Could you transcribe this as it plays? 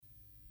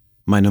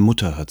Meine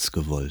Mutter hat's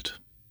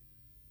gewollt.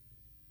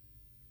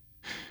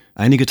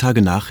 Einige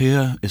Tage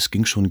nachher, es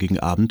ging schon gegen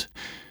Abend,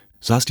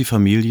 saß die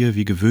Familie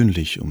wie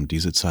gewöhnlich um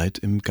diese Zeit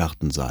im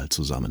Gartensaal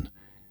zusammen.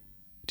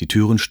 Die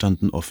Türen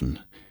standen offen.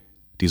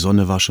 Die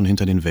Sonne war schon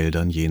hinter den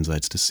Wäldern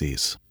jenseits des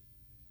Sees.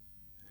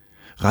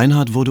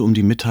 Reinhard wurde um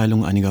die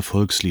Mitteilung einiger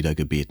Volkslieder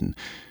gebeten,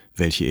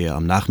 welche er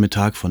am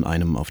Nachmittag von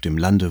einem auf dem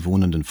Lande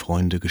wohnenden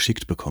Freunde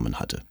geschickt bekommen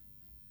hatte.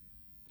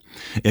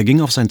 Er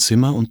ging auf sein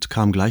Zimmer und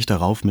kam gleich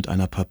darauf mit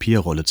einer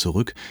Papierrolle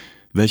zurück,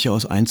 welche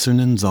aus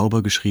einzelnen,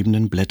 sauber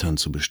geschriebenen Blättern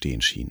zu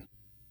bestehen schien.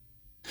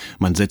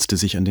 Man setzte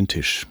sich an den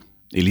Tisch,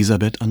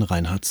 Elisabeth an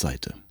Reinhards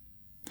Seite.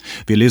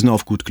 »Wir lesen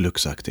auf gut Glück«,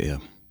 sagte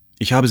er.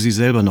 »Ich habe sie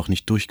selber noch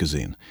nicht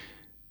durchgesehen.«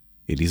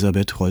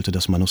 Elisabeth rollte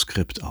das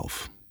Manuskript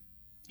auf.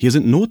 »Hier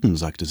sind Noten«,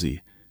 sagte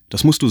sie.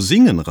 »Das musst du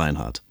singen,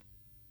 Reinhard.«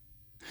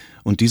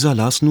 Und dieser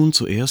las nun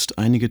zuerst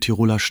einige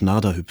Tiroler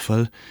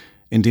Schnarderhüpferl,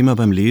 indem er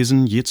beim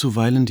Lesen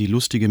jezuweilen die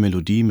lustige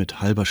Melodie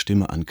mit halber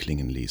Stimme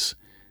anklingen ließ.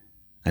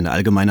 Eine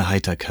allgemeine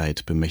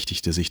Heiterkeit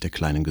bemächtigte sich der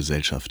kleinen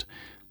Gesellschaft.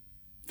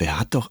 »Wer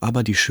hat doch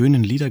aber die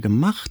schönen Lieder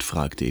gemacht?«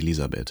 fragte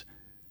Elisabeth.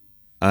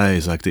 »Ei«,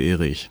 sagte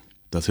Erich,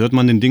 »das hört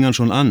man den Dingern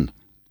schon an.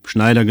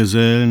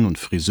 Schneidergesellen und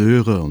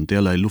Friseure und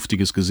derlei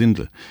luftiges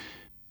Gesindel.«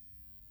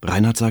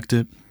 Reinhard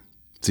sagte,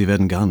 »Sie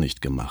werden gar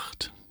nicht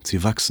gemacht.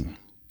 Sie wachsen.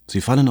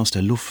 Sie fallen aus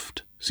der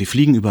Luft. Sie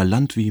fliegen über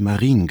Land wie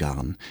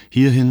Mariengarn,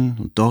 hierhin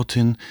und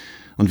dorthin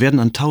und werden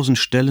an 1000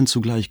 Stellen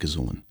zugleich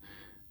gesungen.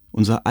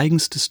 Unser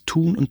eigenstes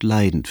Tun und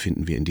Leiden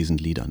finden wir in diesen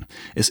Liedern.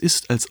 Es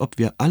ist, als ob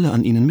wir alle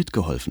an ihnen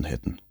mitgeholfen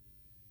hätten.«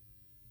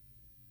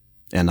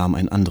 Er nahm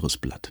ein anderes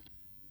Blatt.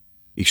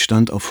 »Ich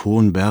stand auf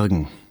hohen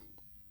Bergen.«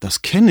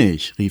 »Das kenne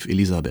ich«, rief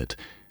Elisabeth.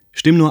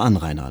 »Stimm nur an,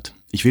 Reinhard.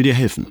 Ich will dir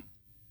helfen.«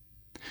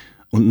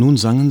 Und nun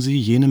sangen sie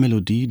jene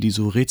Melodie, die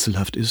so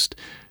rätselhaft ist,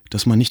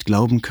 dass man nicht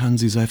glauben kann,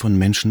 sie sei von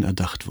Menschen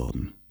erdacht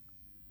worden.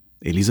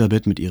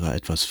 Elisabeth mit ihrer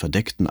etwas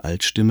verdeckten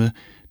Altstimme,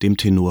 dem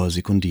Tenor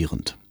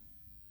sekundierend.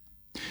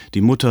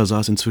 Die Mutter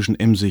saß inzwischen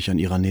emsig an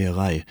ihrer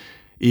Näherei.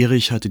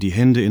 Erich hatte die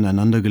Hände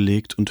ineinander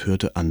gelegt und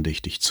hörte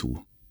andächtig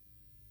zu.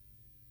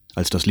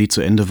 Als das Lied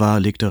zu Ende war,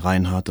 legte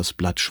Reinhard das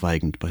Blatt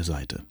schweigend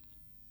beiseite.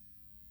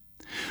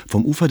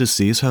 Vom Ufer des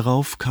Sees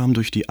herauf kam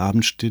durch die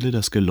Abendstille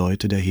das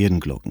Geläute der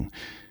Herdenglocken.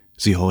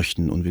 Sie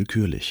horchten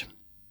unwillkürlich.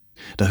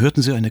 Da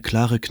hörten sie eine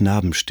klare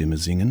Knabenstimme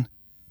singen.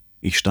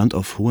 Ich stand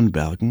auf hohen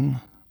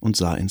Bergen und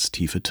sah ins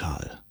tiefe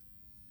Tal.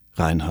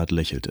 Reinhard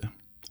lächelte.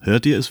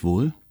 »Hört ihr es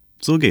wohl?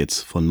 So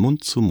geht's, von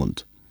Mund zu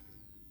Mund.«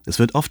 »Es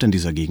wird oft in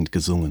dieser Gegend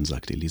gesungen«,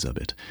 sagte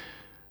Elisabeth.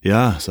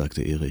 »Ja«,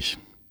 sagte Erich,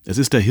 »es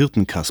ist der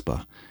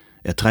Hirtenkasper.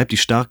 Er treibt die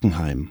Starken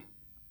heim.«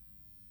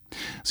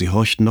 Sie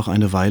horchten noch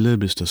eine Weile,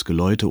 bis das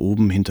Geläute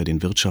oben hinter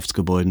den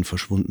Wirtschaftsgebäuden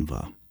verschwunden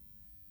war.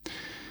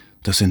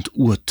 »Das sind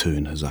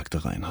Urtöne«,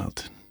 sagte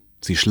Reinhard.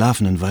 »Sie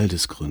schlafen in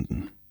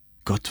Waldesgründen.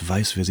 Gott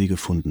weiß, wer sie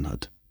gefunden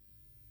hat.«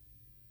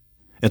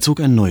 Er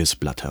zog ein neues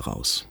Blatt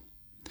heraus.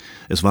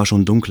 Es war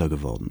schon dunkler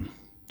geworden.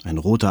 Ein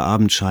roter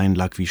Abendschein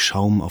lag wie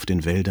Schaum auf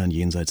den Wäldern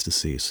jenseits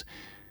des Sees.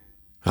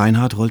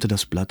 Reinhard rollte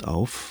das Blatt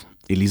auf,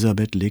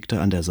 Elisabeth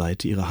legte an der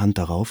Seite ihre Hand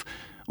darauf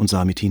und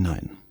sah mit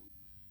hinein.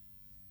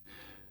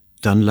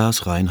 Dann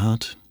las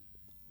Reinhard: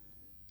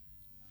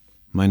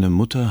 »Meine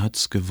Mutter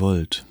hat's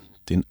gewollt,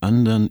 den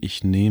andern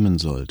ich nehmen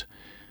sollt.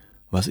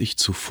 Was ich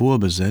zuvor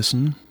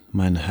besessen,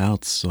 mein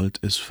Herz sollt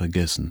es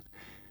vergessen.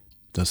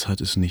 Das hat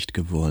es nicht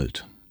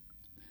gewollt.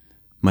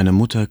 Meine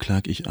Mutter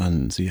klag ich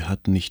an, sie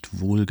hat nicht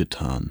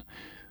wohlgetan.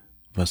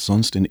 Was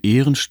sonst in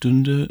Ehren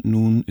stünde,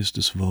 nun ist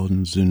es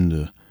worden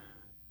Sünde.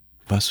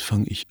 Was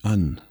fang ich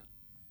an?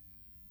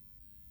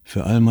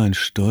 Für all mein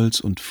Stolz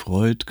und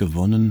Freud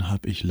gewonnen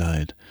hab ich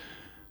Leid.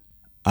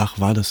 Ach,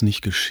 war das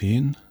nicht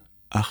geschehen?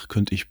 Ach,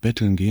 könnt ich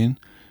betteln gehen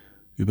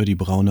über die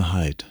braune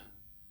Heid.«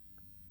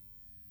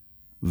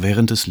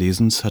 Während des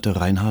Lesens hatte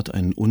Reinhard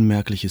ein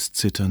unmerkliches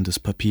Zittern des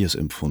Papiers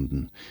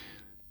empfunden.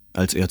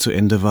 Als er zu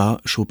Ende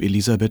war, schob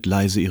Elisabeth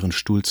leise ihren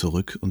Stuhl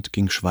zurück und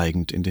ging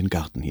schweigend in den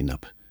Garten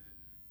hinab.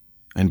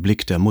 Ein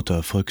Blick der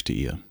Mutter folgte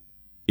ihr.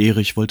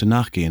 Erich wollte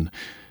nachgehen,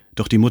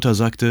 doch die Mutter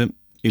sagte,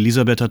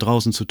 Elisabeth hat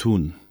draußen zu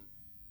tun.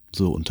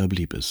 So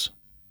unterblieb es.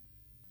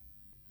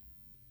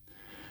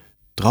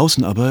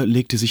 Draußen aber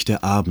legte sich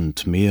der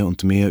Abend mehr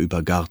und mehr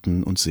über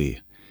Garten und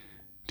See.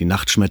 Die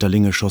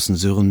Nachtschmetterlinge schossen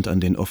sirrend an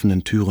den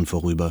offenen Türen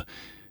vorüber,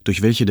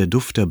 durch welche der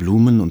Duft der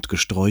Blumen und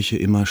Gesträuche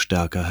immer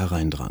stärker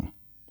hereindrang.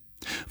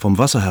 Vom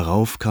Wasser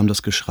herauf kam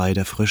das Geschrei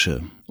der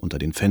Frösche, unter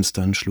den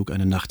Fenstern schlug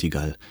eine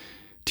Nachtigall,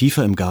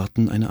 tiefer im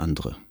Garten eine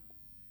andere.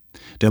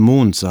 Der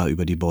Mond sah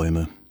über die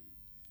Bäume.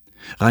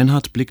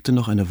 Reinhard blickte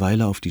noch eine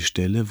Weile auf die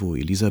Stelle, wo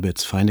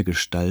Elisabeths feine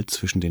Gestalt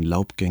zwischen den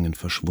Laubgängen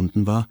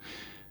verschwunden war,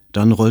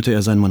 dann rollte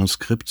er sein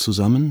Manuskript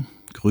zusammen,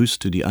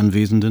 grüßte die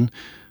Anwesenden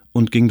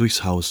und ging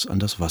durchs Haus an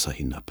das Wasser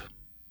hinab.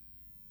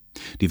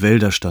 Die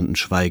Wälder standen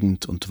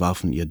schweigend und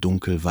warfen ihr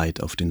Dunkel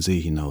weit auf den See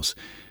hinaus,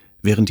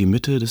 während die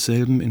Mitte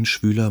desselben in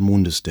schwüler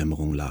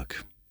Mondesdämmerung lag.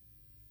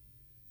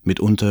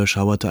 Mitunter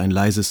schauerte ein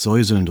leises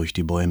Säuseln durch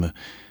die Bäume,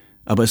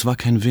 aber es war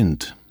kein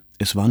Wind,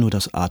 es war nur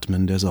das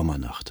Atmen der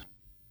Sommernacht.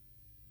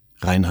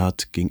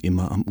 Reinhard ging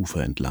immer am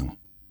Ufer entlang.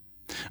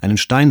 Einen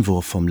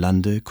Steinwurf vom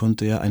Lande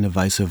konnte er eine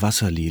weiße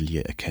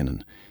Wasserlilie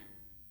erkennen.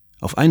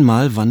 Auf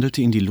einmal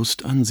wandelte ihn die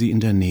Lust an, sie in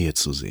der Nähe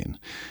zu sehen.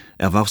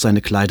 Er warf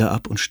seine Kleider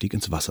ab und stieg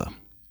ins Wasser.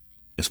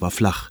 Es war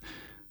flach,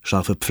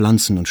 scharfe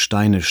Pflanzen und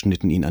Steine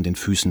schnitten ihn an den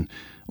Füßen,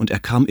 und er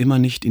kam immer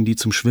nicht in die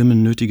zum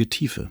Schwimmen nötige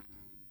Tiefe.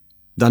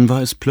 Dann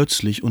war es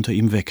plötzlich unter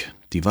ihm weg,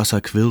 die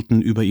Wasser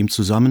quirlten über ihm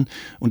zusammen,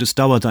 und es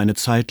dauerte eine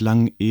Zeit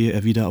lang, ehe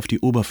er wieder auf die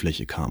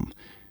Oberfläche kam.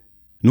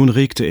 Nun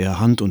regte er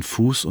Hand und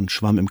Fuß und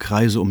schwamm im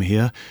Kreise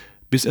umher,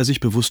 bis er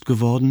sich bewusst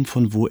geworden,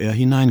 von wo er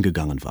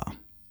hineingegangen war.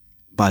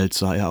 Bald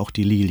sah er auch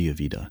die Lilie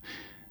wieder.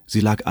 Sie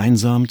lag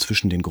einsam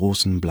zwischen den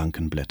großen,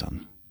 blanken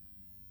Blättern.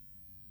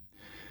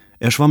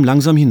 Er schwamm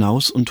langsam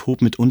hinaus und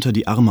hob mitunter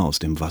die Arme aus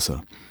dem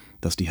Wasser,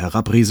 dass die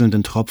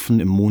herabrieselnden Tropfen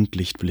im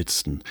Mondlicht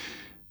blitzten.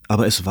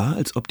 Aber es war,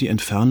 als ob die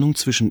Entfernung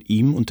zwischen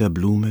ihm und der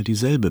Blume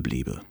dieselbe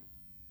bliebe.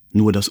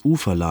 Nur das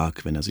Ufer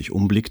lag, wenn er sich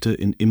umblickte,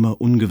 in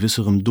immer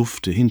ungewisserem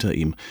Dufte hinter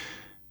ihm.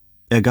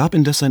 Er gab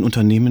indes sein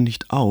Unternehmen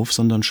nicht auf,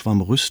 sondern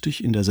schwamm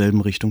rüstig in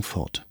derselben Richtung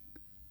fort.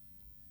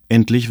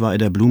 Endlich war er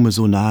der Blume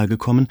so nahe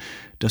gekommen,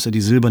 dass er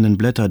die silbernen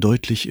Blätter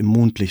deutlich im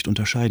Mondlicht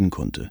unterscheiden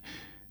konnte.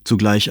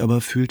 Zugleich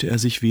aber fühlte er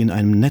sich wie in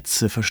einem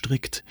Netze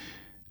verstrickt.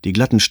 Die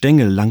glatten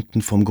Stängel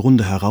langten vom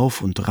Grunde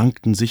herauf und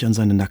rankten sich an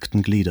seine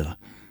nackten Glieder.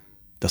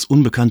 Das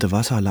unbekannte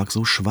Wasser lag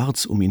so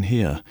schwarz um ihn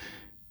her.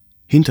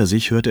 Hinter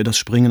sich hörte er das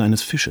Springen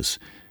eines Fisches.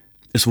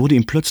 Es wurde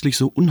ihm plötzlich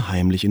so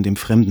unheimlich in dem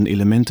fremden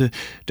Elemente,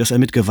 dass er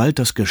mit Gewalt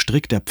das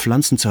Gestrick der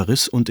Pflanzen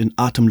zerriss und in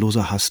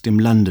atemloser Hast dem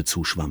Lande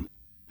zuschwamm.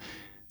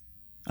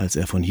 Als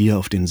er von hier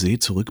auf den See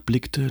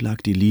zurückblickte, lag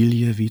die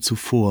Lilie wie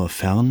zuvor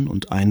fern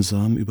und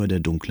einsam über der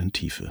dunklen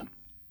Tiefe.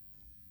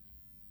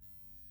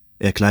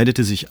 Er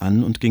kleidete sich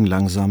an und ging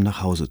langsam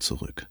nach Hause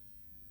zurück.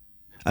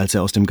 Als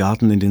er aus dem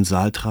Garten in den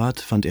Saal trat,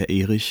 fand er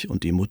Erich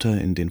und die Mutter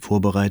in den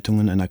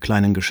Vorbereitungen einer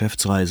kleinen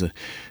Geschäftsreise,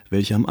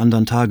 welche am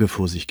andern Tage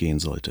vor sich gehen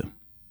sollte.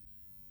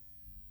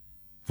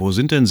 »Wo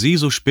sind denn Sie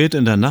so spät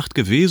in der Nacht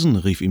gewesen?«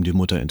 rief ihm die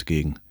Mutter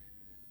entgegen.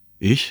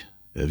 »Ich?«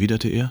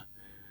 erwiderte er.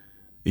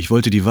 »Ich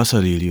wollte die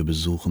Wasserlilie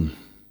besuchen.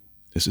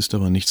 Es ist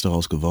aber nichts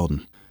daraus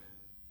geworden.«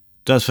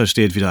 »Das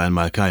versteht wieder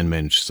einmal kein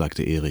Mensch«,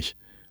 sagte Erich.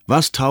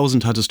 »Was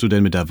tausend hattest du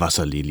denn mit der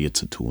Wasserlilie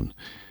zu tun?«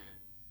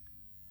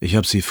 »Ich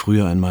habe sie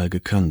früher einmal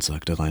gekannt«,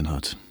 sagte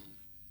Reinhard.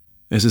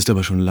 »Es ist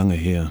aber schon lange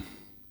her.